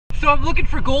So I'm looking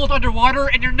for gold underwater,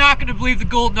 and you're not gonna believe the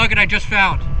gold nugget I just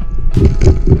found.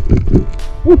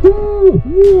 Woohoo!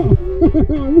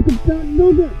 Yeah! Look at that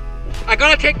nugget! I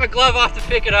gotta take my glove off to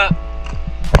pick it up.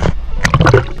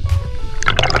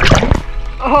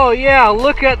 Oh yeah,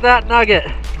 look at that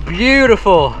nugget.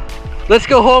 Beautiful. Let's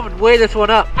go home and weigh this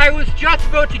one up. I was just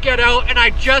about to get out and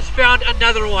I just found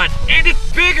another one. And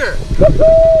it's bigger.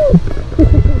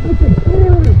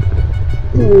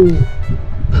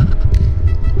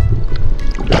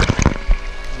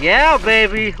 Yeah,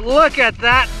 baby. Look at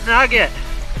that nugget.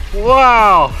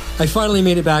 Wow. I finally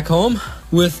made it back home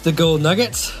with the gold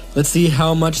nuggets. Let's see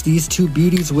how much these two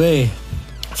beauties weigh.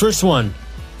 First one,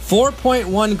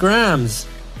 4.1 grams.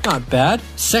 Not bad.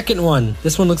 Second one,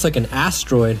 this one looks like an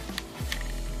asteroid.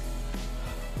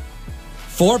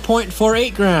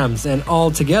 4.48 grams, and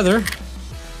all together,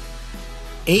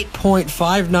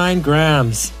 8.59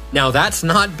 grams. Now that's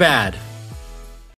not bad.